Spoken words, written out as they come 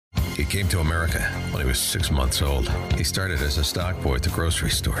He came to America when he was 6 months old. He started as a stock boy at the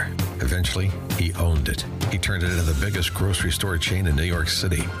grocery store. Eventually, he owned it. He turned it into the biggest grocery store chain in New York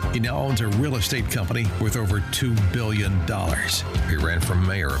City. He now owns a real estate company worth over $2 billion. He ran for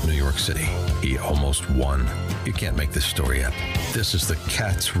mayor of New York City. He almost won. You can't make this story up. This is the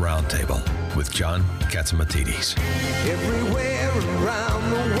Cats Roundtable with John Catsimatidis. Everywhere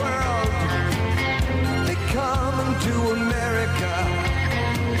around the world, they come to America.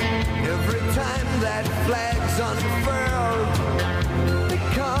 Every time that flag's unfurled, they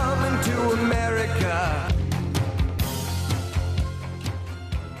come into America.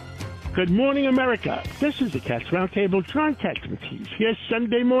 Good morning, America. This is the Cats Roundtable. John Catsimatidis here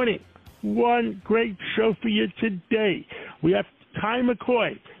Sunday morning. One great show for you today. We have Ty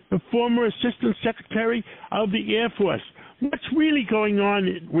McCoy, the former Assistant Secretary of the Air Force. What's really going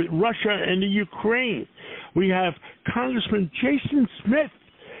on with Russia and the Ukraine? We have Congressman Jason Smith,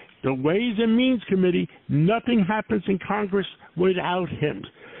 the Ways and Means Committee. Nothing happens in Congress without him.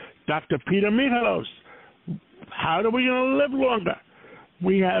 Dr. Peter Michalos, how are we going to live longer?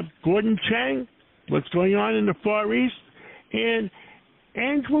 We have Gordon Chang, what's going on in the Far East, and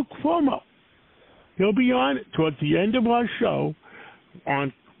Andrew Cuomo. He'll be on towards the end of our show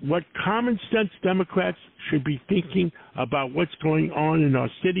on what common sense Democrats should be thinking about what's going on in our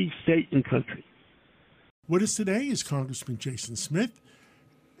city, state, and country. With us today is Congressman Jason Smith,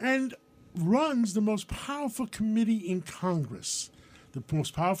 and runs the most powerful committee in Congress. The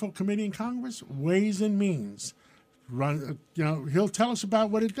most powerful committee in Congress, Ways and Means. He'll tell us about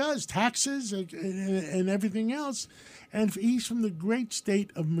what it does, taxes and everything else. And he's from the great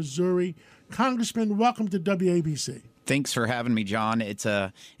state of Missouri. Congressman, welcome to WABC. Thanks for having me, John. It's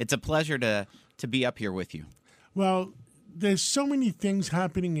a pleasure to be up here with you. Well, there's so many things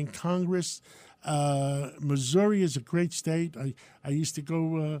happening in Congress. Missouri is a great state. I used to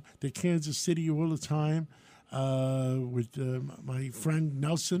go to Kansas City all the time with my friend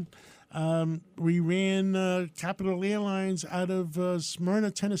Nelson. We ran Capital Airlines out of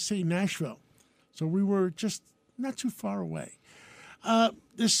Smyrna, Tennessee, Nashville. So we were just not too far away.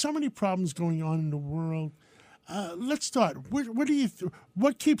 There's so many problems going on in the world. Let's start.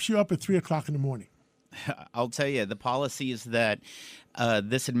 What keeps you up at 3 o'clock in the morning? I'll tell you, the policies that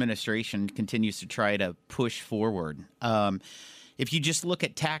this administration continues to try to push forward. If you just look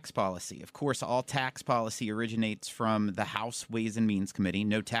at tax policy, of course, all tax policy originates from the House Ways and Means Committee.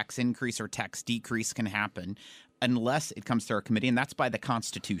 No tax increase or tax decrease can happen unless it comes to our committee, and that's by the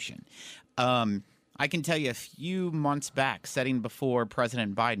Constitution. I can tell you a few months back, sitting before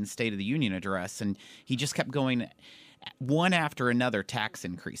President Biden's State of the Union address, and he just kept going one after another tax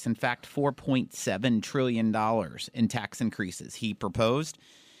increase. In fact, $4.7 trillion in tax increases he proposed.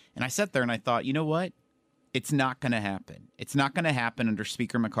 And I sat there and I thought, you know what? It's not going to happen. It's not going to happen under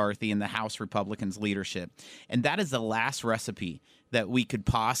Speaker McCarthy and the House Republicans' leadership. And that is the last recipe that we could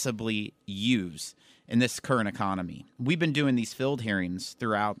possibly use in this current economy. We've been doing these field hearings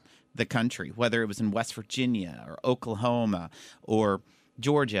throughout the country, whether it was in West Virginia or Oklahoma or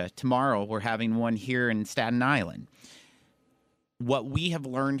Georgia. Tomorrow, we're having one here in Staten Island. What we have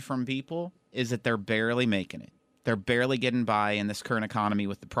learned from people is that they're barely making it. They're barely getting by in this current economy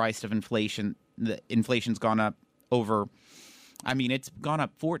with the price of inflation. The inflation's gone up it's gone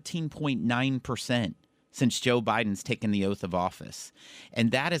up 14.9% since Joe Biden's taken the oath of office.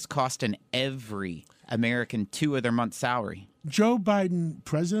 And that is costing every American 2 of their month's salary. Joe Biden,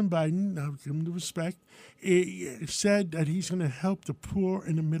 President Biden, now give him the respect, said that he's going to help the poor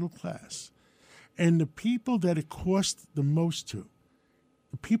and the middle class. And the people that it costs the most to,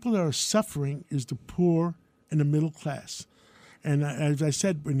 the people that are suffering is the poor and the middle class. And as I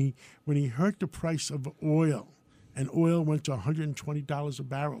said, when he hurt the price of oil, and oil went to $120 a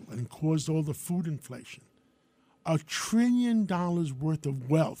barrel and caused all the food inflation, $1 trillion worth of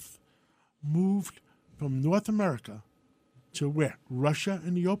wealth moved from North America to where? Russia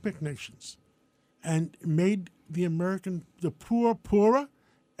and the OPEC nations, and made the poor poorer,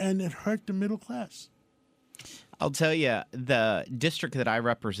 and it hurt the middle class. I'll tell you, the district that I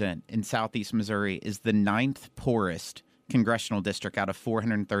represent in southeast Missouri is the 9th poorest congressional district out of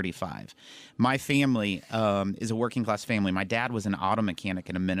 435. My family is a working class family. My dad was an auto mechanic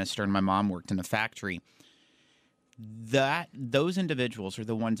and a minister, and my mom worked in a factory. Those individuals are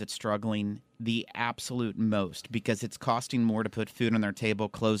the ones that's struggling the absolute most because it's costing more to put food on their table,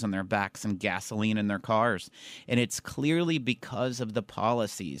 clothes on their backs, and gasoline in their cars. And it's clearly because of the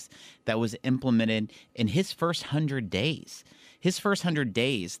policies that was implemented in his first 100 days. His first 100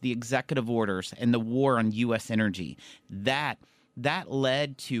 days, the executive orders and the war on U.S. energy, that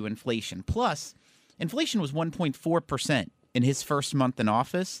led to inflation. Plus, inflation was 1.4% in his first month in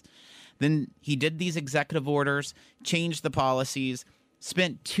office. Then he did these executive orders, changed the policies,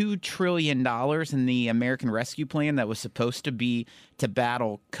 spent $2 trillion in the American Rescue Plan that was supposed to be to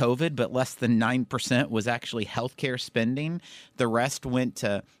battle COVID, but less than 9% was actually healthcare spending. The rest went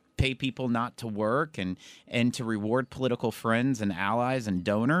to pay people not to work and to reward political friends and allies and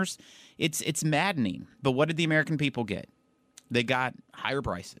donors. It's maddening. But what did the American people get? They got higher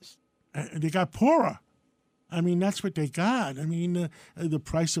prices. They got poorer. I mean, that's what they got. I mean, the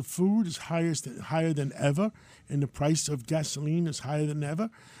price of food is higher than ever, and the price of gasoline is higher than ever.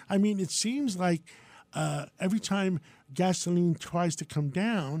 I mean, it seems like every time gasoline tries to come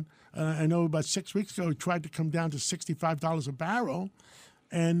down, I know about 6 weeks ago it tried to come down to $65 a barrel,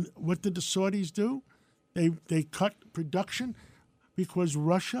 and what did the Saudis do? They cut production because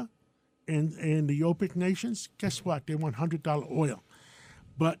Russia and the OPEC nations, guess what? They want $100 oil.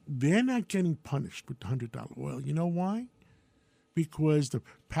 But they're not getting punished with the $100 oil. You know why? Because the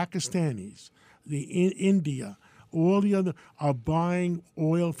Pakistanis, India, all the other are buying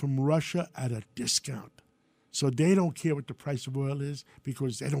oil from Russia at a discount. So they don't care what the price of oil is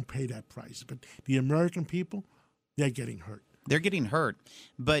because they don't pay that price. But the American people, they're getting hurt. They're getting hurt.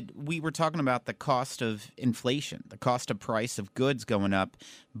 But we were talking about the cost of inflation, the cost of price of goods going up.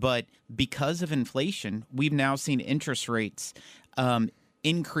 But because of inflation, we've now seen interest rates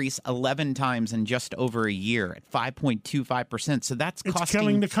increase 11 times in just over a year at 5.25%. So that's It's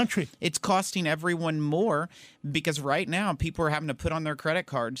killing the country. It's costing everyone more because right now people are having to put on their credit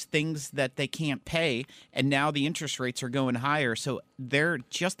cards things that they can't pay, and now the interest rates are going higher. So their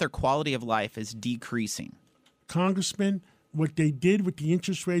quality of life is decreasing. Congressman, what they did with the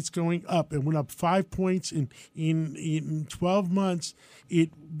interest rates going up, it went up 5 points in 12 months.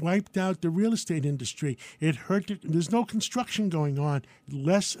 It wiped out the real estate industry. It hurt. There's no construction going on,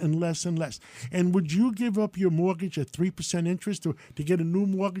 less and less and less. And would you give up your mortgage at 3% interest to get a new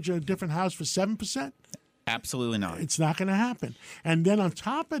mortgage on a different house for 7%? Absolutely not. It's not going to happen. And then on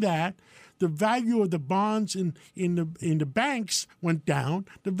top of that, the value of the bonds in the banks went down.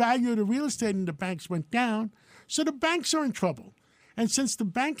 The value of the real estate in the banks went down. So the banks are in trouble. And since the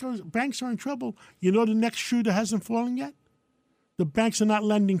banks are in trouble, you know the next shoe that hasn't fallen yet? The banks are not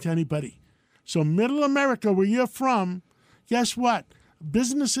lending to anybody. So middle America, where you're from, guess what?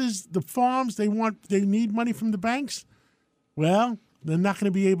 Businesses, the farms, they need money from the banks. Well, they're not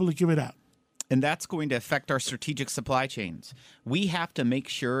going to be able to give it out. And that's going to affect our strategic supply chains. We have to make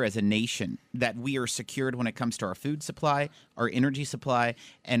sure as a nation that we are secured when it comes to our food supply, our energy supply,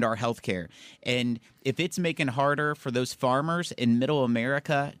 and our health care. And if it's making harder for those farmers in middle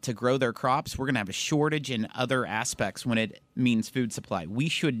America to grow their crops, we're going to have a shortage in other aspects when it means food supply. We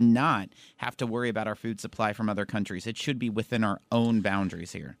should not have to worry about our food supply from other countries. It should be within our own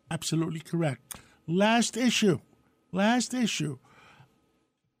boundaries here. Absolutely correct. Last issue.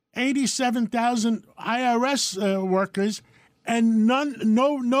 87,000 IRS workers and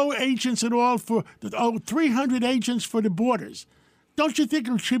no agents at all for 300 agents for the borders. Don't you think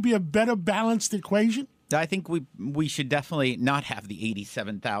it should be a better balanced equation? I think we should definitely not have the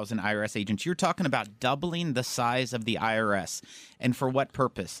 87,000 IRS agents. You're talking about doubling the size of the IRS. And for what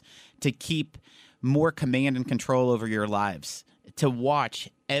purpose? To keep more command and control over your lives, to watch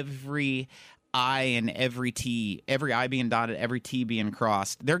every I and every T, every I being dotted, every T being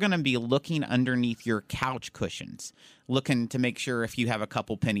crossed. They're going to be looking underneath your couch cushions, looking to make sure if you have a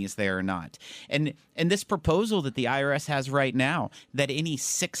couple pennies there or not. And this proposal that the IRS has right now, that any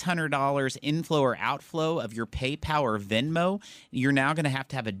 $600 inflow or outflow of your PayPal or Venmo, you're now going to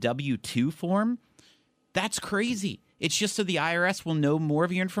have a W-2 form. That's crazy. It's just so the IRS will know more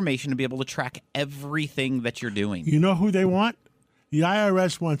of your information to be able to track everything that you're doing. You know who they want? The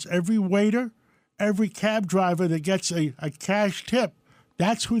IRS wants every waiter, every cab driver that gets a cash tip.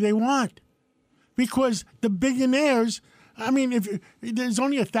 That's who they want. Because the billionaires, I mean, if there's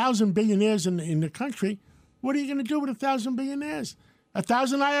only 1,000 billionaires in the country, what are you going to do with 1,000 billionaires?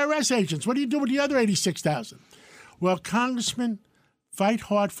 1,000 IRS agents. What do you do with the other 86,000? Well, Congressman, fight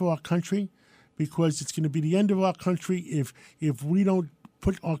hard for our country because it's going to be the end of our country if we don't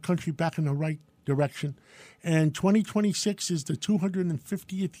put our country back in the right direction. And 2026 is the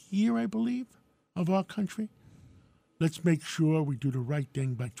 250th year, I believe, of our country. Let's make sure we do the right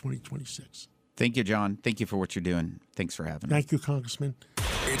thing by 2026. Thank you, John. Thank you for what you're doing. Thanks for having me. Thank you, Congressman.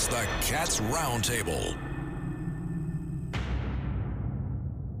 It's the Cats Roundtable.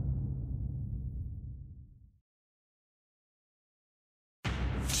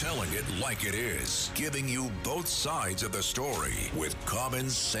 Telling it like it is, giving you both sides of the story with common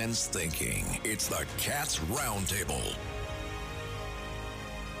sense thinking. It's the Cats Roundtable.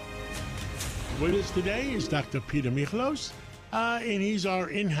 With us today is Dr. Peter Michalos, and he's our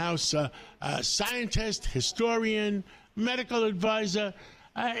in-house scientist, historian, medical advisor.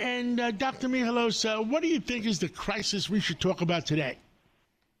 And Dr. Michalos, what do you think is the crisis we should talk about today?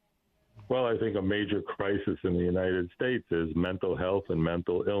 Well, I think a major crisis in the United States is mental health and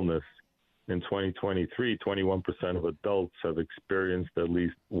mental illness. In 2023, 21% of adults have experienced at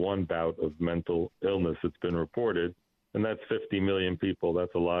least one bout of mental illness. It's been reported, and that's 50 million people.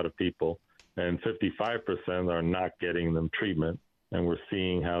 That's a lot of people. And 55% are not getting them treatment. And we're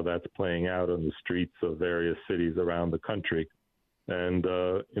seeing how that's playing out on the streets of various cities around the country. And,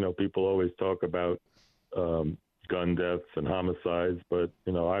 people always talk about gun deaths and homicides, but,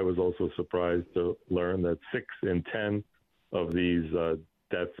 I was also surprised to learn that 6 in 10 of these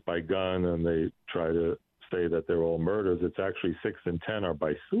deaths by gun, and they try to say that they're all murders, it's actually 6 in 10 are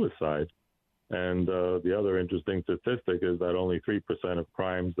by suicide. And the other interesting statistic is that only 3% of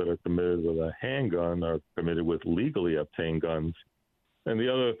crimes that are committed with a handgun are committed with legally obtained guns. And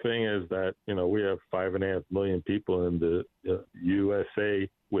the other thing is that, we have 5.5 million people in the USA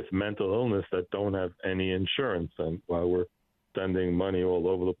with mental illness that don't have any insurance. And while we're spending money all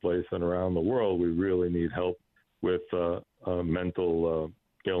over the place and around the world, we really need help with mental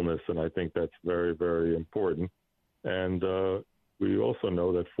illness. And I think that's very, very important. And we also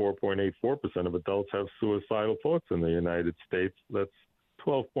know that 4.84% of adults have suicidal thoughts in the United States. That's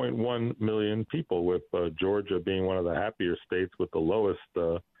 12.1 million people, with Georgia being one of the happier states with the lowest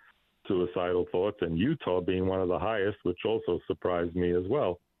suicidal thoughts, and Utah being one of the highest, which also surprised me as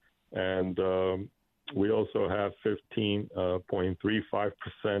well. And we also have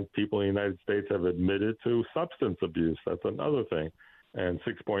 15.35% people in the United States have admitted to substance abuse. That's another thing. And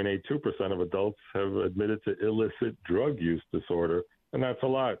 6.82% of adults have admitted to illicit drug use disorder. And that's a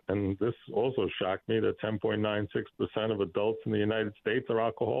lot. And this also shocked me that 10.96% of adults in the United States are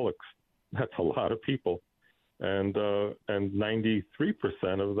alcoholics. That's a lot of people. And 93%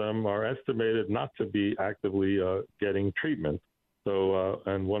 of them are estimated not to be actively getting treatment. So,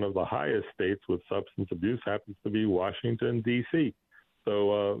 and one of the highest states with substance abuse happens to be Washington, D.C.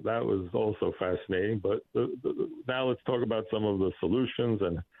 So that was also fascinating. But now let's talk about some of the solutions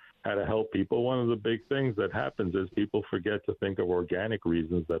and how to help people. One of the big things that happens is people forget to think of organic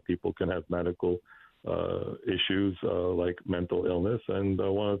reasons that people can have medical issues like mental illness. And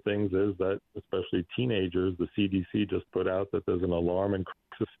one of the things is that, especially teenagers, the CDC just put out that there's an alarming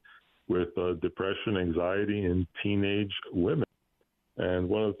crisis with depression, anxiety in teenage women. And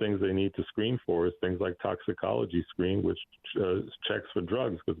one of the things they need to screen for is things like toxicology screen, which checks for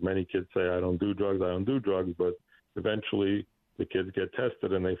drugs, because many kids say, I don't do drugs, but eventually the kids get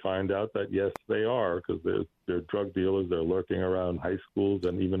tested and they find out that, yes, they are, because they're drug dealers. They're lurking around high schools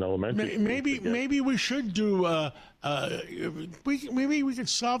and even elementary schools. Maybe we should do, maybe we could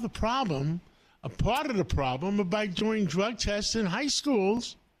solve the problem, a part of the problem, by doing drug tests in high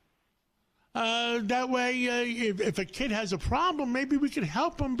schools. That way, if a kid has a problem, maybe we could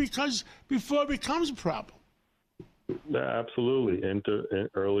help him before it becomes a problem. Yeah, absolutely.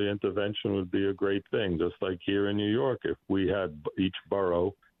 Early intervention would be a great thing. Just like here in New York, if we had each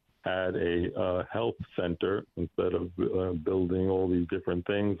borough had a health center instead of building all these different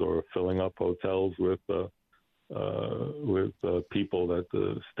things or filling up hotels with people that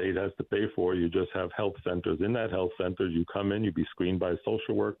the state has to pay for, you just have health centers. In that health center, you come in, you'd be screened by a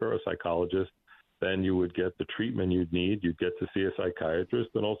social worker or a psychologist. Then you would get the treatment you'd need. You'd get to see a psychiatrist,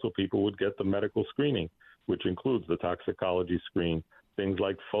 and also people would get the medical screening, which includes the toxicology screen, things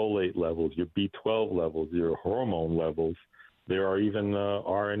like folate levels, your B12 levels, your hormone levels. There are even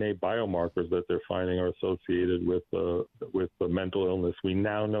RNA biomarkers that they're finding are associated with the mental illness. We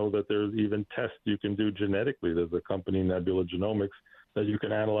now know that there's even tests you can do genetically. There's a company, Nebula Genomics, that you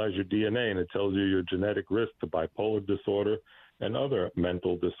can analyze your DNA, and it tells you your genetic risk to bipolar disorder and other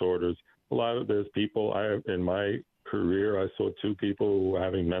mental disorders. There's people, in my career, I saw 2 people who were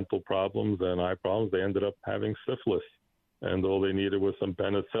having mental problems and eye problems. They ended up having syphilis, and all they needed was some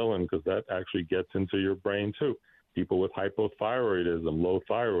penicillin, because that actually gets into your brain too. People with hypothyroidism, low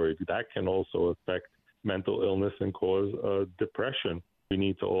thyroid, that can also affect mental illness and cause depression. We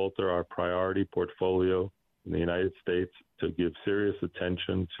need to alter our priority portfolio in the United States to give serious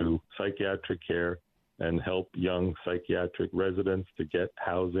attention to psychiatric care and help young psychiatric residents to get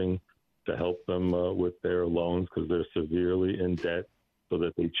housing, to help them with their loans because they're severely in debt, so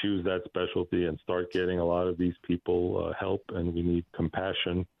that they choose that specialty and start getting a lot of these people help. And we need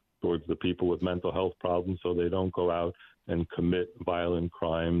compassion towards the people with mental health problems so they don't go out and commit violent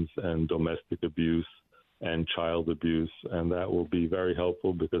crimes and domestic abuse and child abuse. And that will be very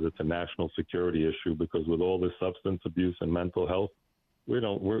helpful, because it's a national security issue, because with all this substance abuse and mental health,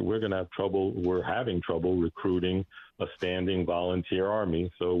 we're going to have trouble. We're having trouble recruiting a standing volunteer army.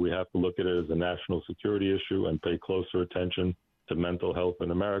 So we have to look at it as a national security issue and pay closer attention to mental health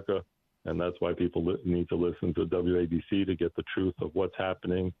in America. And that's why people need to listen to WABC to get the truth of what's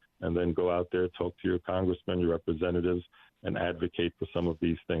happening, and then go out there, talk to your congressmen, your representatives, and advocate for some of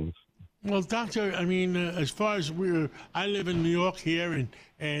these things. Well, Doctor, I mean, as far as I live in New York here,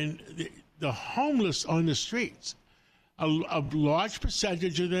 and the homeless on the streets, a large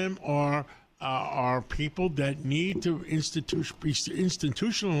percentage of them are people that need to be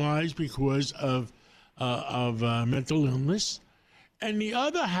institutionalized because of mental illness. And the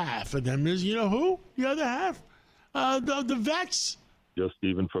other half of them is, you know who? The other half? The vets. Just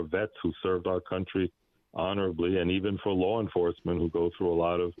even for vets who served our country honorably, and even for law enforcement who go through a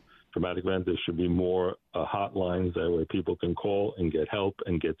lot of traumatic events, there should be more hotlines there where people can call and get help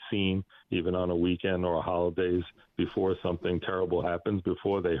and get seen, even on a weekend or holidays, before something terrible happens,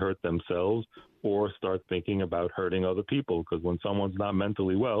 before they hurt themselves or start thinking about hurting other people. Because when someone's not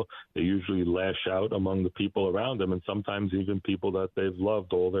mentally well, they usually lash out among the people around them, and sometimes even people that they've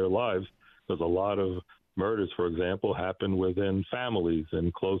loved all their lives, because a lot of murders, for example, happen within families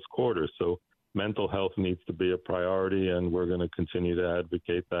and close quarters. So mental health needs to be a priority, and we're going to continue to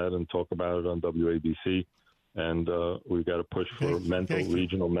advocate that and talk about it on WABC. And we've got to push for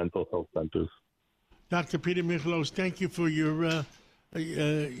regional mental health centers. Dr. Peter Michalos, thank you for your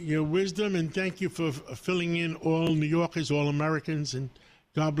wisdom, and thank you for filling in all New Yorkers, all Americans, and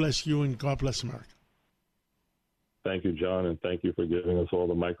God bless you and God bless America. Thank you, John, and thank you for giving us all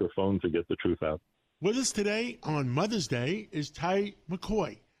the microphone to get the truth out. With us today on Mother's Day is Ty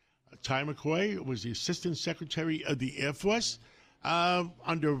McCoy. Ty McCoy was the Assistant Secretary of the Air Force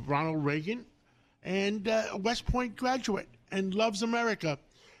under Ronald Reagan, and a West Point graduate, and loves America.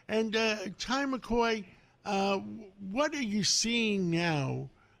 And Ty McCoy, what are you seeing now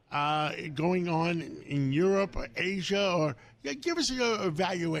going on in Europe or Asia? Or give us your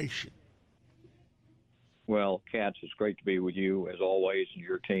evaluation. Well, Katz, it's great to be with you, as always, and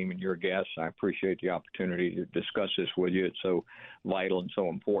your team and your guests. I appreciate the opportunity to discuss this with you. It's so vital and so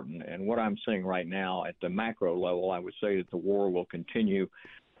important. And what I'm seeing right now at the macro level, I would say that the war will continue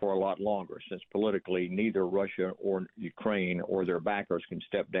for a lot longer, since politically neither Russia or Ukraine or their backers can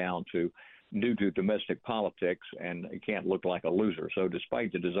step down due to domestic politics, and it can't look like a loser. So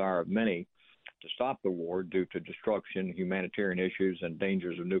despite the desire of many to stop the war due to destruction, humanitarian issues, and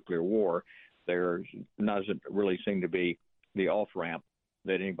dangers of nuclear war, there doesn't really seem to be the off-ramp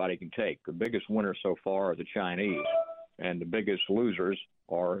that anybody can take. The biggest winners so far are the Chinese, and the biggest losers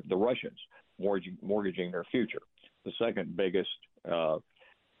are the Russians, mortgaging their future. The second biggest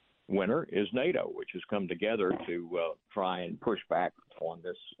winner is NATO, which has come together to try and push back on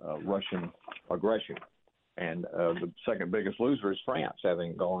this Russian aggression. And the second biggest loser is France,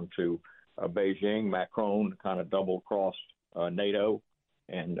 having gone to Beijing. Macron kind of double-crossed NATO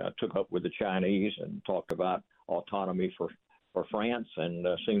and took up with the Chinese and talked about autonomy for France, and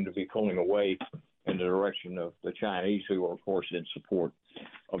seemed to be pulling away in the direction of the Chinese, who are, of course, in support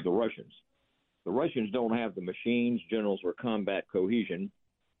of the Russians. The Russians don't have the machines, generals, or combat cohesion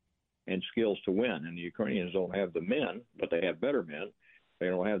and skills to win, and the Ukrainians don't have the men, but they have better men. They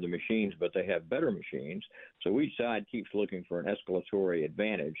don't have the machines, but they have better machines. So each side keeps looking for an escalatory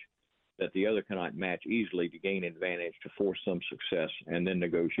advantage that the other cannot match easily to gain advantage, to force some success, and then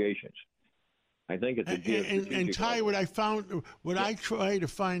negotiations. I think it's a and Ty, what I try to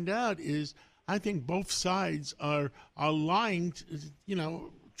find out is, I think both sides are lying,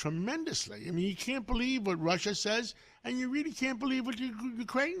 tremendously. I mean, you can't believe what Russia says, and you really can't believe what the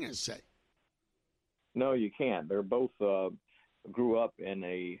Ukrainians say. No, you can't. They're both grew up in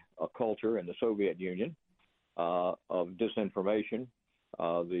a culture in the Soviet Union of disinformation.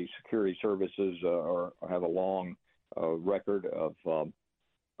 The security services have a long record of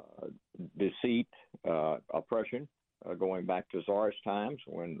deceit, oppression, going back to Tsarist times,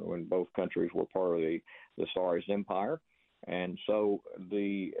 when both countries were part of the Tsarist empire. And so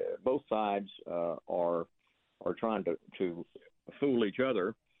both sides are trying to fool each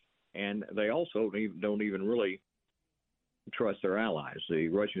other, and they also don't even really trust their allies. The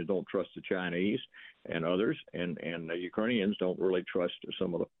Russians don't trust the Chinese and others, and the Ukrainians don't really trust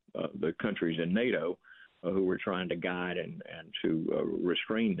some of the countries in NATO who were trying to guide and to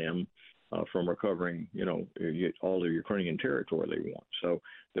restrain them from recovering, all the Ukrainian territory they want. So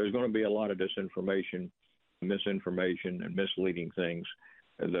there's going to be a lot of disinformation, misinformation, and misleading things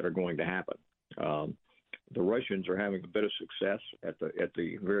that are going to happen. The Russians are having a bit of success at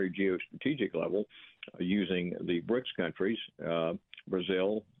the very geostrategic level, using the BRICS countries,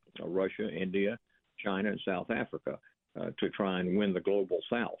 Brazil, Russia, India, China, and South Africa, to try and win the global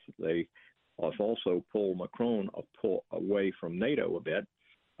South. They have also pulled Macron away from NATO a bit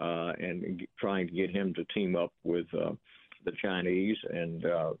and trying to get him to team up with the Chinese and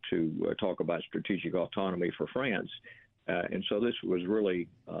to talk about strategic autonomy for France. And so this was really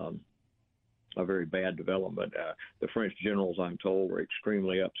a very bad development. The French generals, I'm told, were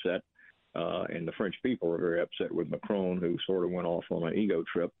extremely upset, and the French people were very upset with Macron, who sort of went off on an ego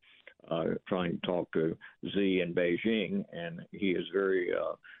trip trying to talk to Xi in Beijing, and he is very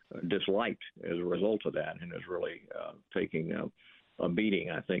disliked as a result of that and is really taking a beating.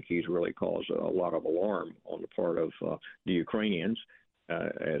 I think he's really caused a lot of alarm on the part of the Ukrainians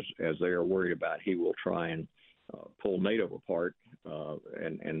as they are worried about he will try and pull NATO apart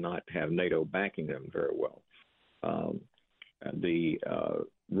and not have NATO backing them very well. The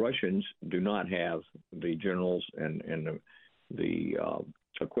Russians do not have the generals and the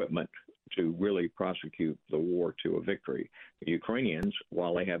equipment to really prosecute the war to a victory. The Ukrainians,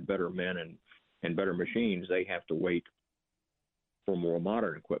 while they have better men and better machines, they have to wait for more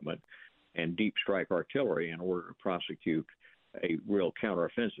modern equipment and deep strike artillery in order to prosecute a real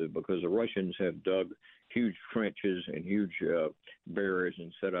counteroffensive, because the Russians have dug huge trenches and huge barriers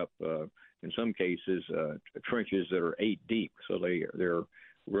and set up, in some cases, trenches that are 8 deep. So they're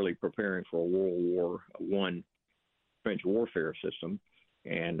really preparing for a World War I trench warfare system.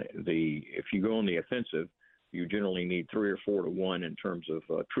 And if you go on the offensive, you generally need 3 or 4 to 1 in terms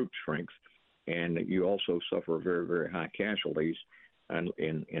of troop strength, and you also suffer very, very high casualties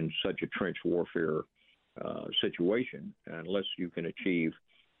in such a trench warfare situation, unless you can achieve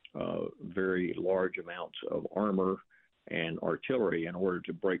very large amounts of armor and artillery in order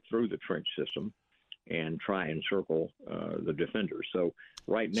to break through the trench system and try and circle the defenders. So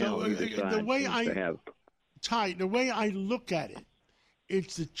right now, either side seems to have. Ty, the way I look at it,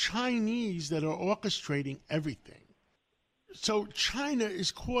 it's the Chinese that are orchestrating everything. So China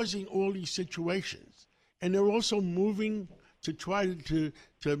is causing all these situations, and they're also moving to try to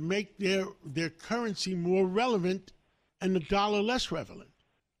make their currency more relevant and the dollar less relevant.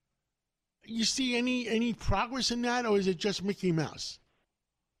 You see any progress in that, or is it just Mickey Mouse?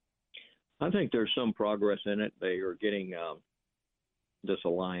 I think there's some progress in it. They are getting this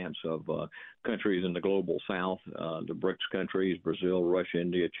alliance of countries in the global south, the BRICS countries, Brazil, Russia,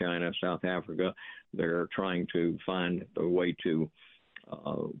 India, China, South Africa. They're trying to find a way to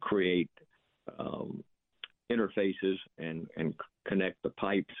create interfaces and connect the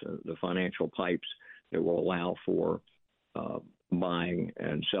pipes, the financial pipes that will allow for buying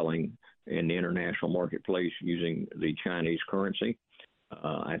and selling in the international marketplace using the Chinese currency.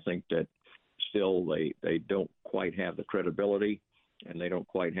 I think that still they don't quite have the credibility, and they don't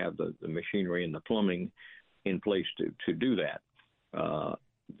quite have the machinery and the plumbing in place to do that.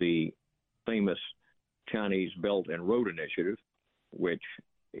 The famous Chinese Belt and Road Initiative, which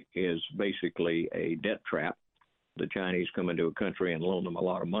is basically a debt trap. The Chinese come into a country and loan them a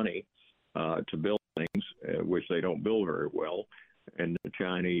lot of money to build things, which they don't build very well. And the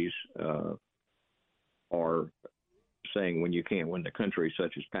Chinese are saying, when the countries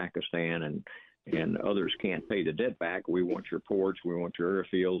such as Pakistan and others can't pay the debt back, we want your ports, we want your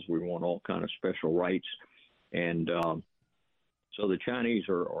airfields, we want all kind of special rights. And so the Chinese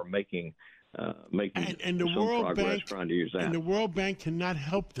are making and the some World progress Bank, trying to use that. And the World Bank cannot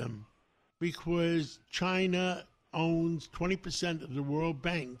help them because China owns 20% of the World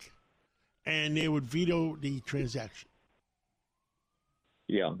Bank, and they would veto the transaction.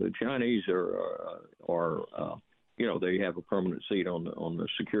 Yeah, the Chinese are they have a permanent seat on the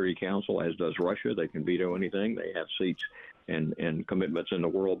Security Council, as does Russia. They can veto anything. They have seats and commitments in the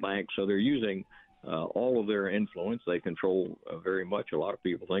World Bank. So they're using all of their influence. They control very much. A lot of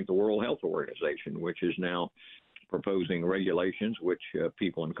people think the World Health Organization, which is now proposing regulations, which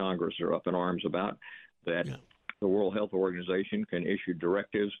people in Congress are up in arms about, that the World Health Organization can issue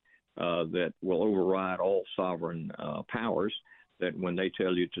directives that will override all sovereign powers, that when they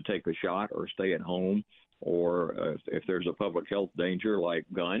tell you to take a shot or stay at home, or if there's a public health danger like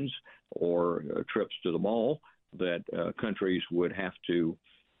guns or trips to the mall, that countries would have to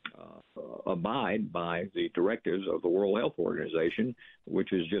abide by the directives of the World Health Organization,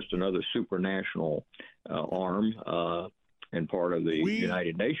 which is just another supranational arm and part of the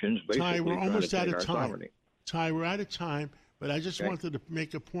United Nations. Basically, Ty, we're almost out of time. Sovereignty. Ty, we're out of time, but I just wanted to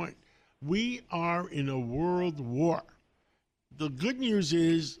make a point. We are in a world war. The good news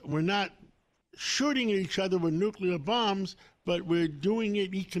is we're not shooting at each other with nuclear bombs, but we're doing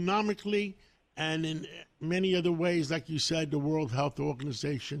it economically and in many other ways, like you said, the World Health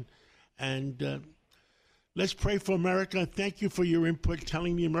Organization. And Let's pray for America. Thank you for your input,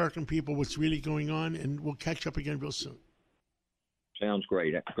 telling the American people what's really going on, and we'll catch up again real soon. Sounds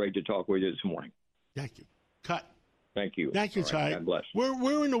great. Great to talk with you this morning. Thank you. Cut. Thank you. Thank you, Ty. God bless.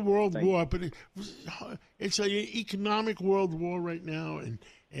 We're in a world war, but it's an economic world war right now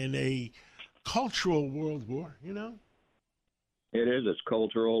and a cultural world war, you know? It is. It's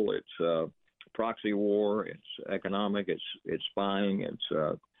cultural. It's proxy war. It's economic. It's spying.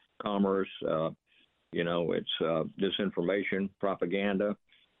 It's commerce. It's disinformation, propaganda,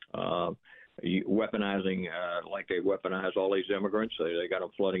 weaponizing, like they weaponize all these immigrants. They got them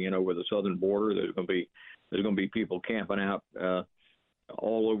flooding in over the southern border. There's going to be people camping out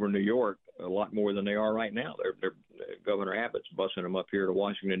all over New York, a lot more than they are right now. They're Governor Abbott's busing them up here to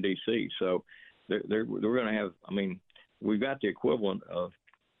Washington D.C. So they're going to have. I mean, we've got the equivalent of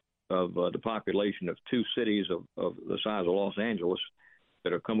the population of two cities of the size of Los Angeles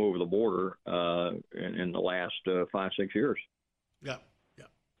that have come over the border in the last 5-6 years. Yeah.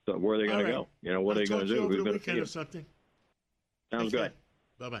 So where are they going to go? You know, what are they going to do? Over the weekend or something. Sounds good.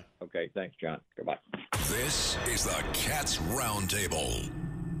 Bye-bye. Okay, thanks, John. Goodbye. This is the Cats Roundtable.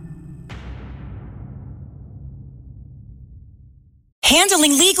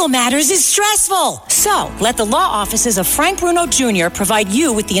 Handling legal matters is stressful. So, let the law offices of Frank Bruno Jr. provide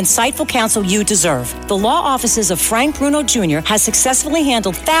you with the insightful counsel you deserve. The law offices of Frank Bruno Jr. has successfully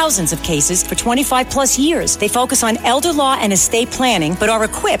handled thousands of cases for 25 plus years. They focus on elder law and estate planning, but are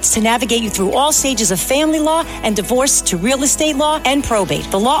equipped to navigate you through all stages of family law and divorce to real estate law and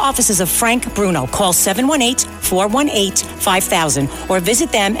probate. The law offices of Frank Bruno. Call 718-418-5000 or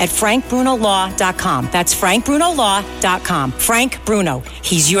visit them at frankbrunolaw.com. That's frankbrunolaw.com. Frank Bruno.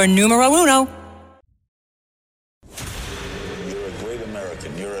 He's your numero uno. You're a great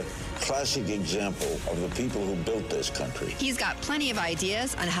American. You're a classic example of the people who built this country. He's got plenty of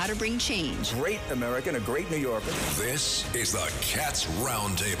ideas on how to bring change. Great American, a great New Yorker. This is the Cats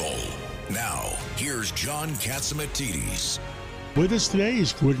Roundtable. Now, here's John Catsimatidis. With us today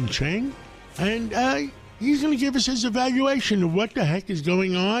is Gordon Chang, and he's going to give us his evaluation of what the heck is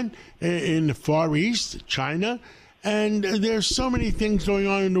going on in the Far East, China. And there's so many things going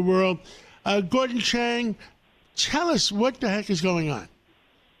on in the world. Gordon Chang, tell us what the heck is going on.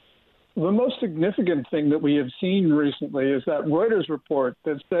 The most significant thing that we have seen recently is that Reuters report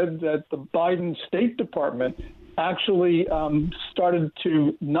that said that the Biden State Department actually started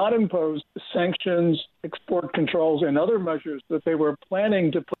to not impose sanctions, export controls, and other measures that they were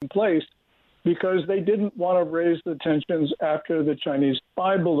planning to put in place because they didn't want to raise the tensions after the Chinese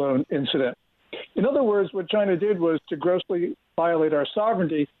spy balloon incident. In other words, what China did was to grossly violate our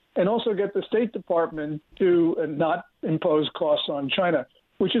sovereignty and also get the State Department to not impose costs on China,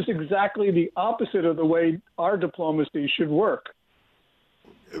 which is exactly the opposite of the way our diplomacy should work.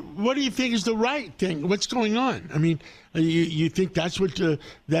 What do you think is the right thing? What's going on? I mean, you think that's what the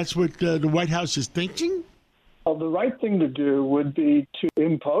White House is thinking? Well, the right thing to do would be to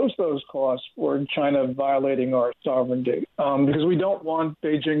impose those costs for China violating our sovereignty, because we don't want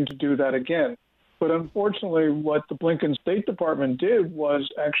Beijing to do that again. But unfortunately, what the Blinken State Department did was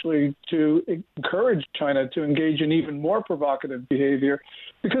actually to encourage China to engage in even more provocative behavior,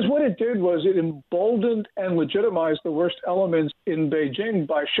 because what it did was it emboldened and legitimized the worst elements in Beijing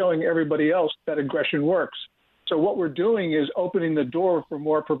by showing everybody else that aggression works. So what we're doing is opening the door for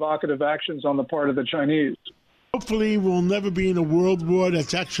more provocative actions on the part of the Chinese. Hopefully, we'll never be in a world war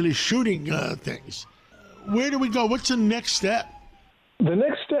that's actually shooting things. Where do we go? What's the next step? The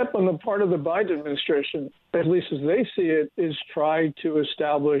next step on the part of the Biden administration, at least as they see it, is try to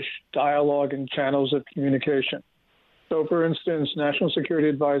establish dialogue and channels of communication. So, for instance, National Security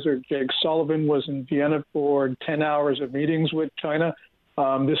Advisor Jake Sullivan was in Vienna for 10 hours of meetings with China.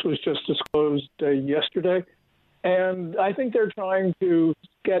 This was just disclosed yesterday. And I think they're trying to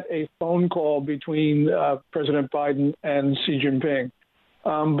get a phone call between President Biden and Xi Jinping.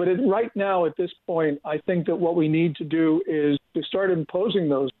 But right now, at this point, I think that what we need to do is to start imposing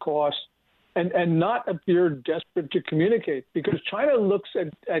those costs and not appear desperate to communicate, because China looks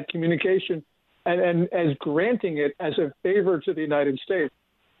at communication and as granting it as a favor to the United States.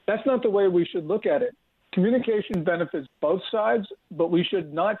 That's not the way we should look at it. Communication benefits both sides, but we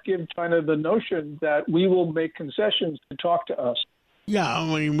should not give China the notion that we will make concessions to talk to us. Yeah, I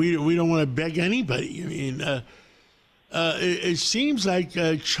mean, we don't want to beg anybody. I mean, it seems like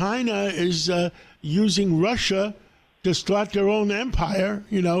China is using Russia to start their own empire,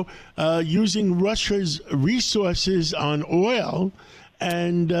 using Russia's resources on oil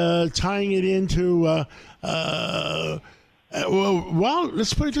and tying it into, let's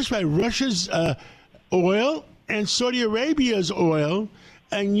put it this way, Russia's oil and Saudi Arabia's oil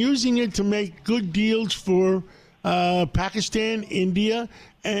and using it to make good deals for Pakistan, India,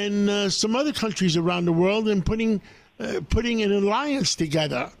 and some other countries around the world, and putting an alliance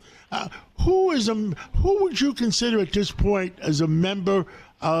together. Who would you consider at this point as a member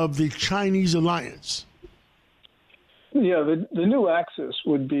of the Chinese alliance? Yeah, the new axis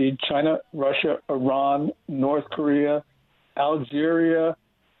would be China, Russia, Iran, North Korea, Algeria,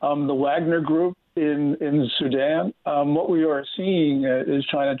 the Wagner Group in Sudan. What we are seeing is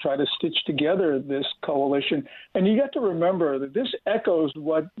China try to stitch together this coalition. And you got to remember that this echoes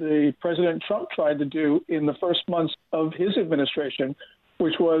what the President Trump tried to do in the first months of his administration,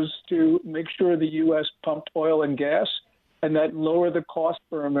 which was to make sure the U.S. pumped oil and gas and that lower the cost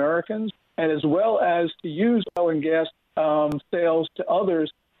for Americans, and as well as to use oil and gas sales to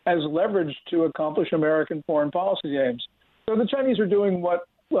others as leverage to accomplish American foreign policy aims. So the Chinese are doing what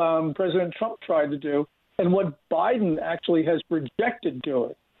President Trump tried to do and what Biden actually has rejected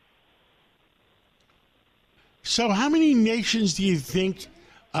doing. So how many nations do you think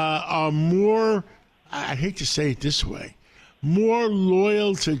are more, I hate to say it this way, more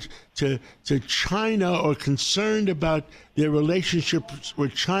loyal to China or concerned about their relationships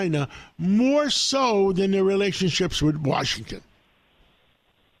with China more so than their relationships with Washington?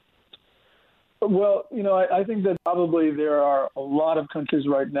 Well, I think that probably there are a lot of countries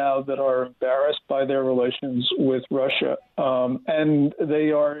right now that are embarrassed by their relations with Russia, and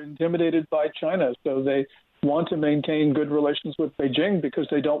they are intimidated by China. So they want to maintain good relations with Beijing because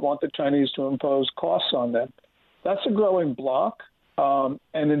they don't want the Chinese to impose costs on them. That's a growing bloc. And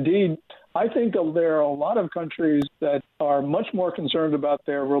indeed, I think there are a lot of countries that are much more concerned about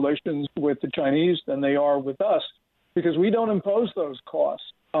their relations with the Chinese than they are with us, because we don't impose those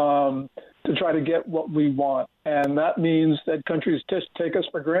costs to try to get what we want. And that means that countries just take us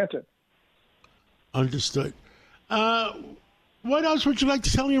for granted. Understood. What else would you like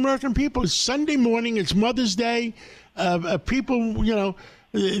to tell the American people? It's Sunday morning. It's Mother's Day. People,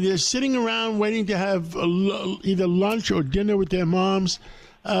 they're sitting around waiting to have either lunch or dinner with their moms,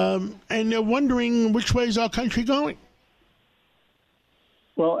 and they're wondering which way is our country going.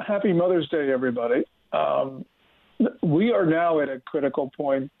 Well, happy Mother's Day, everybody. We are now at a critical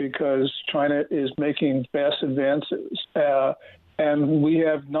point because China is making fast advances, and we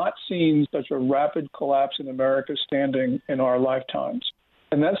have not seen such a rapid collapse in America's standing in our lifetimes.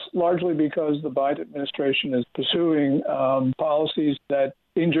 And that's largely because the Biden administration is pursuing policies that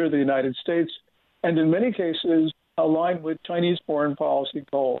injure the United States and in many cases align with Chinese foreign policy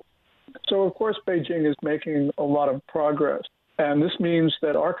goals. So, of course, Beijing is making a lot of progress, and this means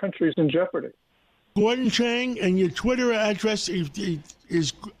that our country is in jeopardy. Gordon Chang, and your Twitter address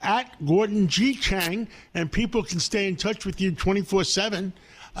is at Gordon G. Chang, and people can stay in touch with you 24/7.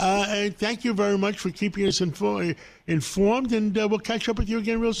 And thank you very much for keeping us informed, and we'll catch up with you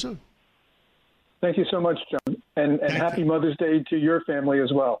again real soon. Thank you so much, John, and happy Mother's Day to your family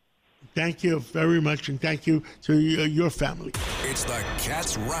as well. Thank you very much, and thank you to your family. It's the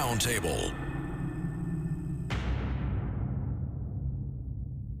Cats Roundtable.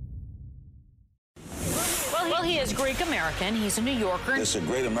 Well, he is Greek American. He's a New Yorker. It's a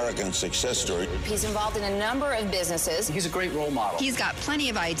great American success story. He's involved in a number of businesses. He's a great role model. He's got plenty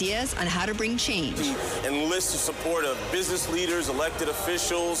of ideas on how to bring change. He enlists the support of business leaders, elected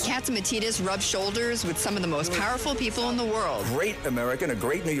officials. Katzimatidis rubs shoulders with some of the most powerful people in the world. Great American, a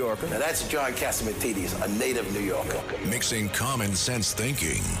great New Yorker. Now that's John Katzimatidis, a native New Yorker. Mixing common sense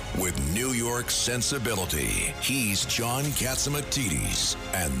thinking with New York sensibility. He's John Katzimatidis,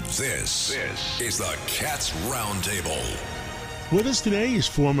 and this is the Cats Roundtable. With us today is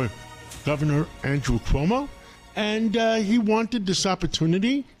former Governor Andrew Cuomo, and he wanted this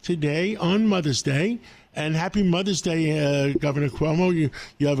opportunity today on Mother's Day. And happy Mother's Day, Governor Cuomo.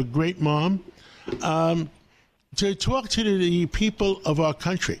 You have a great mom. To talk to the people of our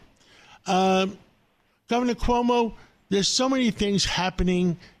country. Governor Cuomo, there's so many things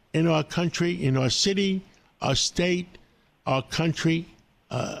happening in our country, in our city, our state, our country.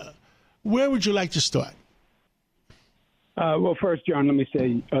 Where would you like to start? Well, first, John, let me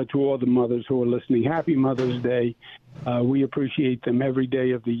say to all the mothers who are listening, happy Mother's Day. We appreciate them every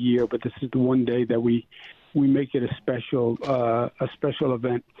day of the year, but this is the one day that we make it a special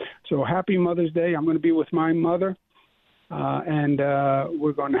event. So happy Mother's Day. I'm going to be with my mother, and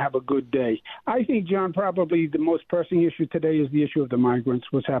we're going to have a good day. I think, John, probably the most pressing issue today is the issue of the migrants,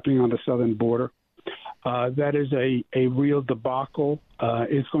 what's happening on the southern border. That is a real debacle.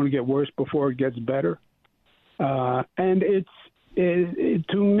 It's going to get worse before it gets better. And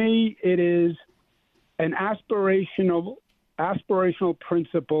to me, it is an aspirational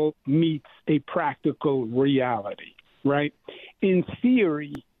principle meets a practical reality. right? In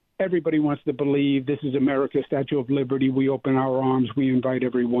theory, everybody wants to believe this is America, Statue of Liberty. We open our arms. We invite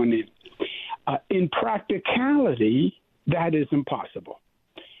everyone in. In practicality, that is impossible.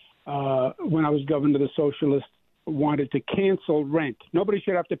 When I was governor, the socialists wanted to cancel rent. Nobody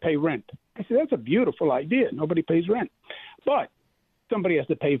should have to pay rent. I said, that's a beautiful idea. Nobody pays rent. But somebody has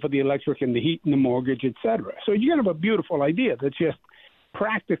to pay for the electric and the heat and the mortgage, et cetera. So you have a beautiful idea that's just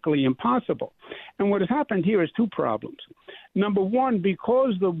practically impossible. And what has happened here is two problems. Number one,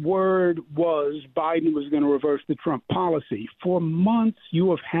 because the word was Biden was going to reverse the Trump policy, for months you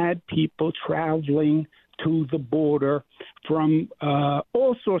have had people traveling to the border from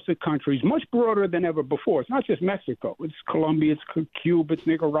all sorts of countries, much broader than ever before. It's not just Mexico. It's Colombia, it's Cuba, it's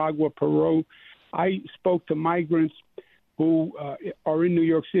Nicaragua, Peru. I spoke to migrants who are in New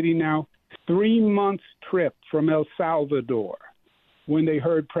York City now, 3 months trip from El Salvador when they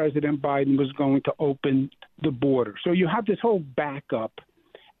heard President Biden was going to open the border. So you have this whole backup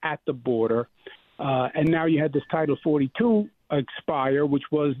at the border. And now you had this Title 42 expire, which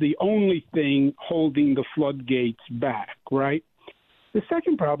was the only thing holding the floodgates back, right? The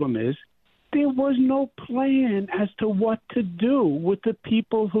second problem is there was no plan as to what to do with the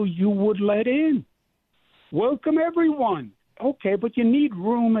people who you would let in. Welcome everyone. Okay, but you need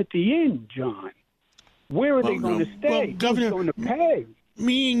room at the inn, John. Where are they going to stay? Well, Governor, who's going to pay?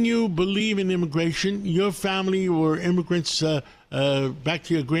 Me and you believe in immigration. Your family were immigrants back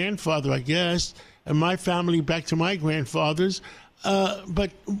to your grandfather, I guess, and my family back to my grandfathers.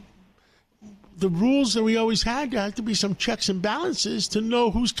 But the rules that we always had, there had to be some checks and balances to know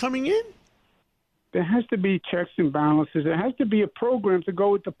who's coming in. There has to be checks and balances. There has to be a program to go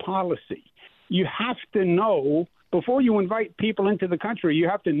with the policy. You have to know, before you invite people into the country, you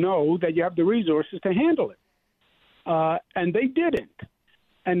have to know that you have the resources to handle it. And they didn't.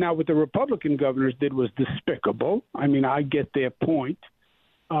 And now what the Republican governors did was despicable. I mean, I get their point.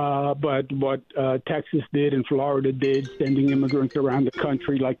 But what Texas did and Florida did, sending immigrants around the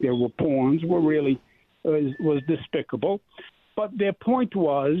country like they were pawns, was despicable. But their point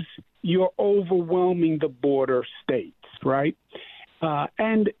was you're overwhelming the border states, right?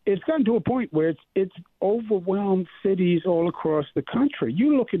 And it's gotten to a point where it's overwhelmed cities all across the country.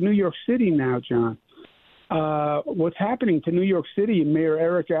 You look at New York City now, John. What's happening to New York City and Mayor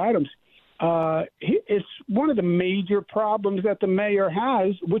Eric Adams, it's one of the major problems that the mayor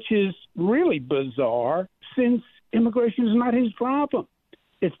has, which is really bizarre since immigration is not his problem.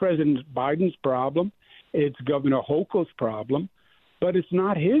 It's President Biden's problem. It's Governor Hochul's problem, but it's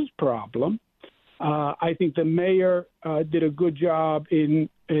not his problem. I think the mayor did a good job in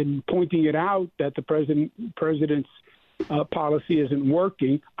pointing it out that the president's policy isn't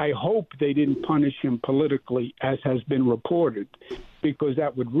working. I hope they didn't punish him politically, as has been reported, because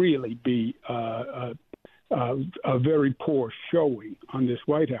that would really be a very poor showing on this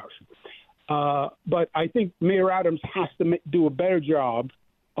White House. But I think Mayor Adams has to do a better job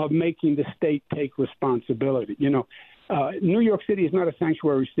of making the state take responsibility. You know, New York City is not a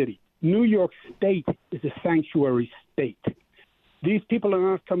sanctuary city. New York State is a sanctuary state. These people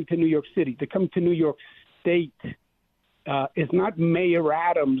are not coming to New York City. They come to New York State. It's not Mayor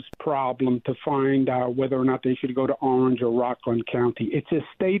Adams' problem to find out whether or not they should go to Orange or Rockland County. It's a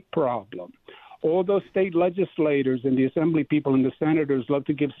state problem. All those state legislators and the assembly people and the senators love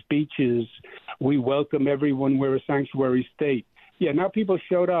to give speeches. We welcome everyone. We're a sanctuary state. Yeah, now people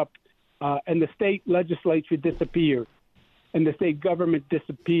showed up, and the state legislature disappeared, and the state government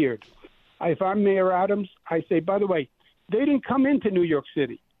disappeared. If I'm Mayor Adams, I say, by the way, they didn't come into New York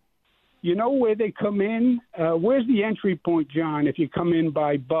City. You know where they come in? Where's the entry point, John, if you come in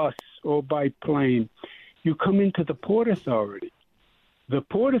by bus or by plane? You come into the Port Authority. The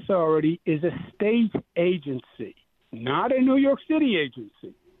Port Authority is a state agency, not a New York City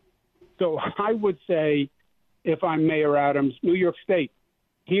agency. So I would say, if I'm Mayor Adams, New York State,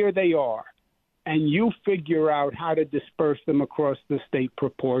 here they are. And you figure out how to disperse them across the state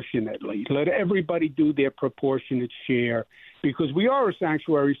proportionately. Let everybody do their proportionate share, because we are a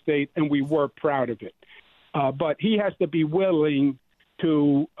sanctuary state and we were proud of it. But he has to be willing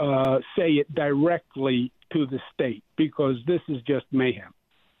to say it directly to the state, because this is just mayhem.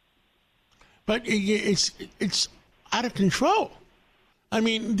 But it's out of control. I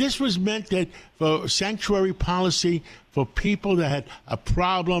mean, this was meant that for sanctuary policy, for people that had a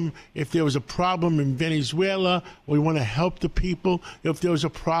problem. If there was a problem in Venezuela, we want to help the people. If there was a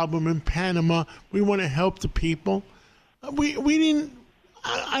problem in Panama, we want to help the people. We didn't.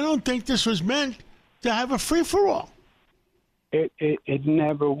 I don't think this was meant to have a free-for-all. It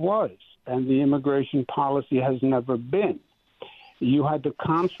never was, and the immigration policy has never been. you had the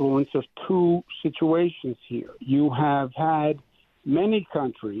confluence of two situations here. You have had many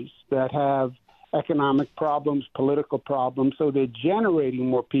countries that have economic problems, political problems, so they're generating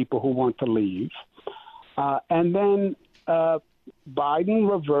more people who want to leave. And then Biden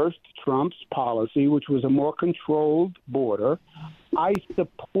reversed Trump's policy, which was a more controlled border. I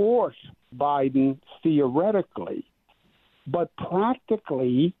support Biden theoretically, but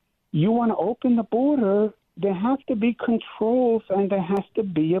practically, you want to open the border, there have to be controls and there has to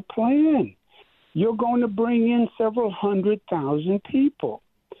be a plan. You're going to bring in several 100,000 people.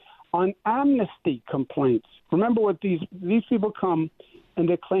 On amnesty complaints, remember what these people come and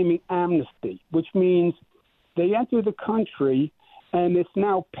they're claiming amnesty, which means they enter the country and it's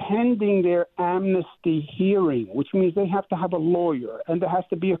now pending their amnesty hearing, which means they have to have a lawyer and there has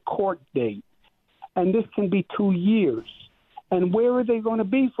to be a court date. And this can be 2 years. And where are they going to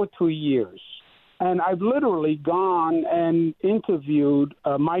be for 2 years? And I've literally gone and interviewed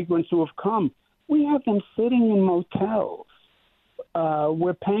migrants who have come. We have them sitting in motels.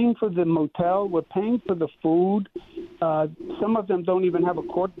 We're paying for the motel. We're paying for the food. Some of them don't even have a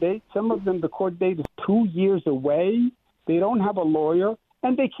court date. Some of them, the court date is 2 years away. They don't have a lawyer,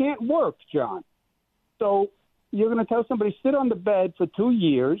 and they can't work, John. So you're going to tell somebody, sit on the bed for 2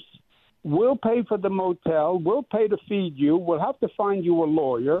 years. We'll pay for the motel. We'll pay to feed you. We'll have to find you a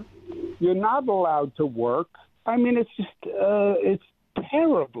lawyer. You're not allowed to work. I mean, it's just it's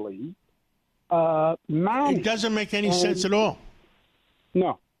terribly managed. It doesn't make any sense at all.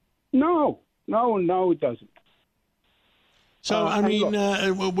 No, it doesn't. So, I mean,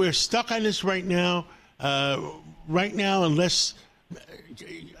 we're stuck on this right now. Unless,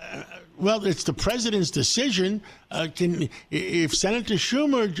 well, it's the president's decision. If Senator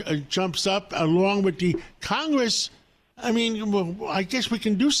Schumer jumps up along with the Congress, I mean, well, I guess we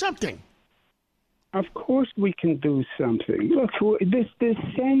can do something. Of course we can do something. Look, this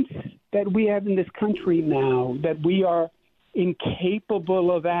sense that we have in this country now that we are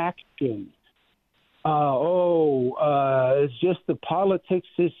incapable of action. It's just the politics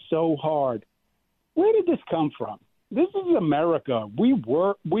is so hard. Where did this come from? This is America. We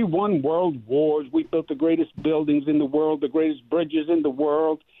won world wars. We built the greatest buildings in the world, the greatest bridges in the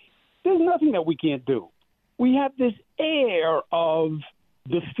world. There's nothing that we can't do. We have this air of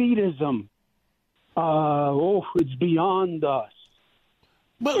defeatism. It's beyond us.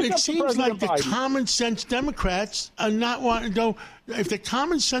 Well, it seems like the common sense Democrats are not wanting to go. If the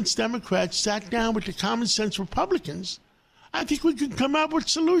common sense Democrats sat down with the common sense Republicans, I think we could come up with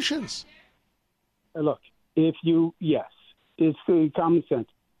solutions. Look, it's common sense.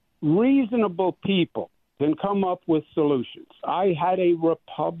 Reasonable people can come up with solutions. I had a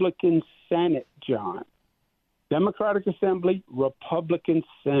Republican Senate, John. Democratic Assembly, Republican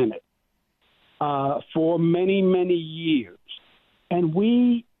Senate for many, many years. And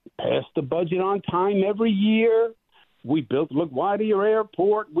we passed the budget on time every year. We built LaGuardia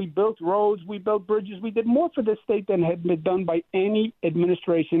Airport. We built roads. We built bridges. We did more for the state than had been done by any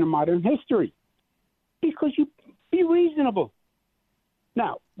administration in modern history. Because you be reasonable.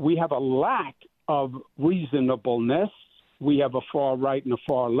 Now, we have a lack of reasonableness. We have a far right and a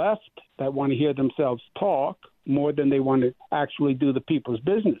far left that want to hear themselves talk more than they want to actually do the people's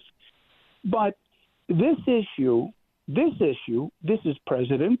business. But this issue, this is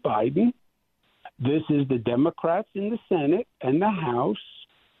President Biden. This is the Democrats in the Senate and the House.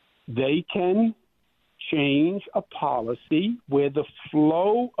 They can change a policy where the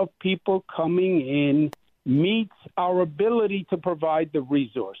flow of people coming in meets our ability to provide the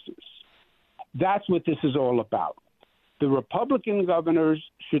resources. That's what this is all about. The Republican governors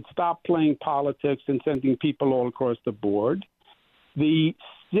should stop playing politics and sending people all across the board. The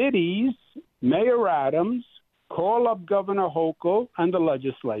cities, Mayor Adams, call up Governor Hochul and the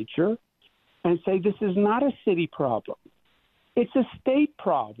legislature and say this is not a city problem. It's a state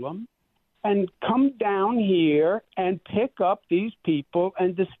problem. And come down here and pick up these people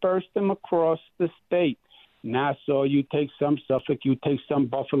and disperse them across the state. Nassau, you take some, Suffolk, you take some,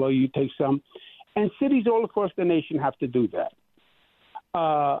 Buffalo, you take some. And cities all across the nation have to do that.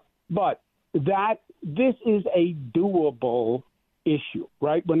 But this is a doable issue,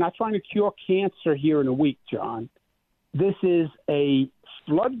 right? We're not trying to cure cancer here in a week, John. This is a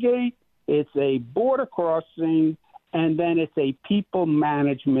floodgate. It's a border crossing. And then it's a people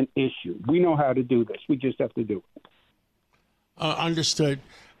management issue. We know how to do this. We just have to do it. Understood.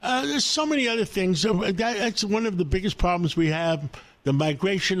 There's so many other things. That's one of the biggest problems we have, the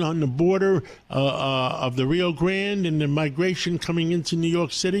migration on the border of the Rio Grande and the migration coming into New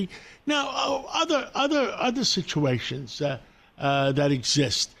York City. Now, other situations that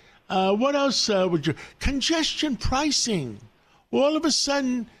exist. What else would you... Congestion pricing. all of a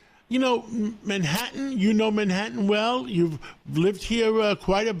sudden, Manhattan, Manhattan well. You've lived here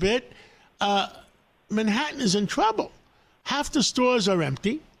quite a bit. Manhattan is in trouble. Half the stores are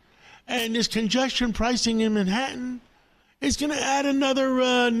empty, and this congestion pricing in Manhattan is going to add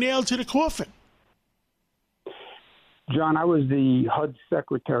another nail to the coffin. John, I was the HUD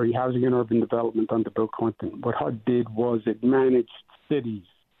Secretary, Housing and Urban Development, under Bill Clinton. What HUD did was it managed cities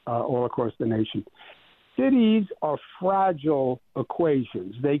all across the nation. Cities are fragile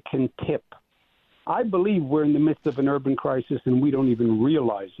equations. They can tip. I believe we're in the midst of an urban crisis, and we don't even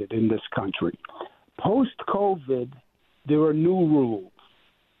realize it in this country. Post-COVID, there are new rules,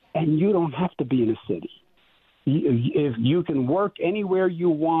 and you don't have to be in a city. If you can work anywhere you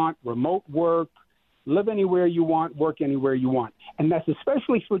want, remote work, live anywhere you want, work anywhere you want. And that's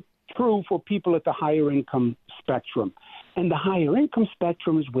especially true for people at the higher income spectrum. And the higher income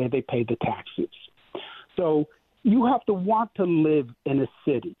spectrum is where they pay the taxes. So you have to want to live in a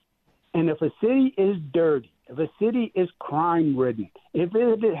city. And if a city is dirty, if a city is crime-ridden, if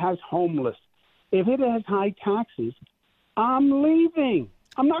it has homeless, if it has high taxes, I'm leaving.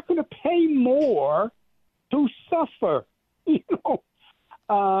 I'm not going to pay more to suffer,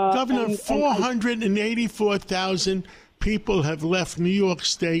 Governor, 484,000 people have left New York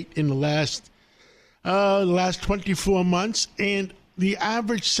State in the last 24 months, and the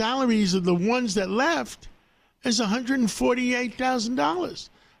average salaries of the ones that left is $148,000.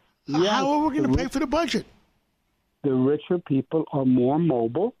 Yes, how are we going to pay for the budget? The richer people are more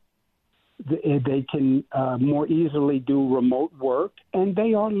mobile. They can more easily do remote work, and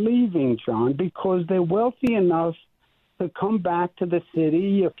they are leaving, John, because they're wealthy enough to come back to the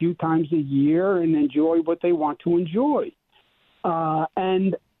city a few times a year and enjoy what they want to enjoy.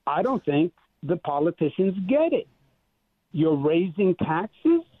 And I don't think the politicians get it. You're raising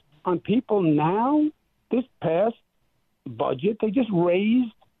taxes on people now. This past budget, they just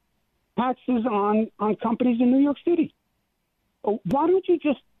raised taxes on companies in New York City. Why don't you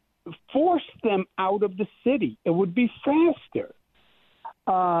just force them out of the city? It would be faster.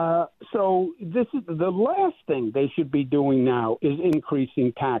 So this is the last thing they should be doing now is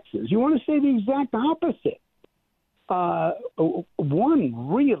increasing taxes. You want to say the exact opposite.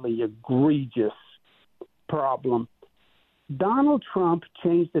 One really egregious problem. Donald Trump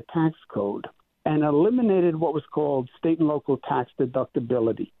changed the tax code and eliminated what was called state and local tax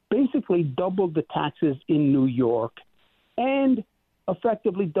deductibility, basically doubled the taxes in New York and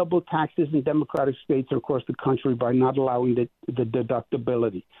effectively double taxes in Democratic states across the country by not allowing the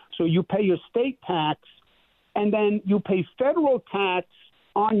deductibility. So you pay your state tax, and then you pay federal tax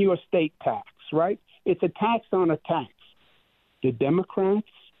on your state tax, right? It's a tax on a tax. The Democrats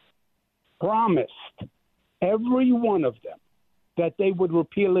promised, every one of them, that they would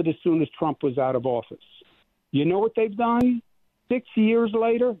repeal it as soon as Trump was out of office. You know what they've done 6 years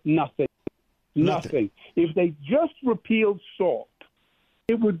later? Nothing. If they just repealed SALT,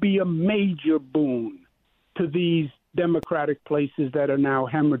 it would be a major boon to these Democratic places that are now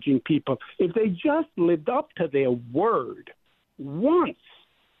hemorrhaging people. If they just lived up to their word once,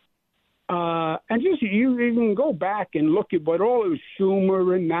 and just you can go back and look at what all it was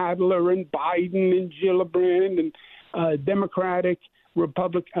Schumer and Nadler and Biden and Gillibrand and Democratic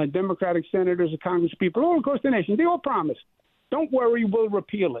senators and congresspeople all across the nation. They all promised, don't worry, we'll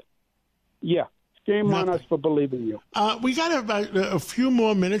repeal it. Yeah. Shame on us for believing you. We got about a few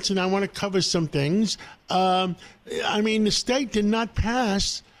more minutes, and I want to cover some things. The state did not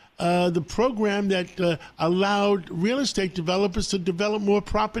pass the program that allowed real estate developers to develop more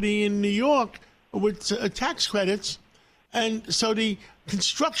property in New York with tax credits. And so the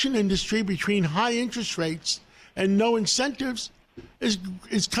construction industry, between high interest rates and no incentives, is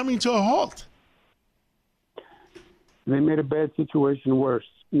coming to a halt. They made a bad situation worse.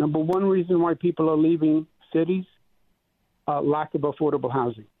 Number one reason why people are leaving cities, lack of affordable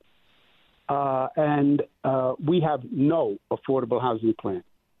housing. And we have no affordable housing plan.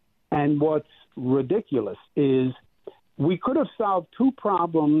 And what's ridiculous is we could have solved two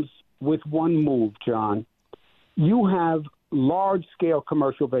problems with one move, John. You have large-scale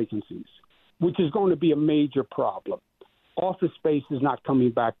commercial vacancies, which is going to be a major problem. Office space is not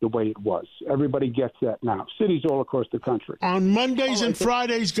coming back the way it was. Everybody gets that now. Cities all across the country. On Mondays and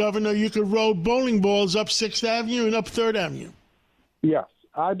Fridays, Governor, you could roll bowling balls up 6th Avenue and up 3rd Avenue. Yes.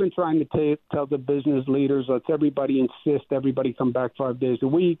 I've been trying to tell the business leaders, let's everybody insist everybody come back 5 days a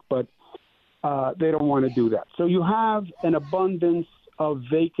week, but they don't want to do that. So you have an abundance of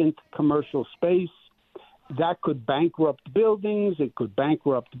vacant commercial space. That could bankrupt buildings. It could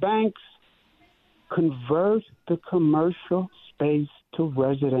bankrupt banks. Convert the commercial space to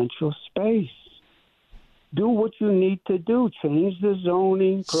residential space. do what you need to do. Change the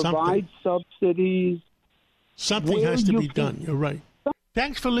zoning, provide subsidies. Something has to be done. You're right.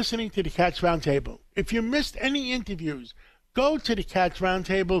 Thanks for listening to the Cats Roundtable. If you missed any interviews, go to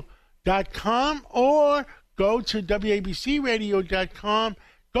thecatsroundtable.com or go to WABCradio.com.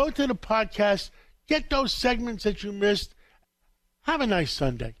 Go to the podcast. Get those segments that you missed. Have a nice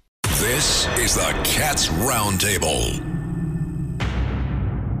Sunday. This is the Cats Roundtable.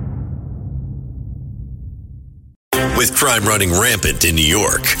 With crime running rampant in New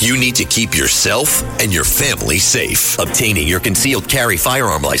York, you need to keep yourself and your family safe. Obtaining your concealed carry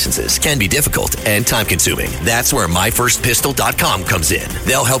firearm licenses can be difficult and time-consuming. That's where MyFirstPistol.com comes in.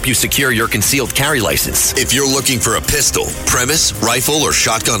 They'll help you secure your concealed carry license. If you're looking for a pistol, premise, rifle, or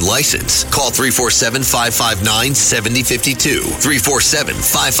shotgun license, call 347-559-7052.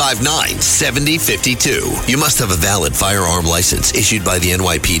 347-559-7052. You must have a valid firearm license issued by the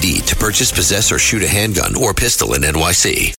NYPD to purchase, possess, or shoot a handgun or pistol in NYC.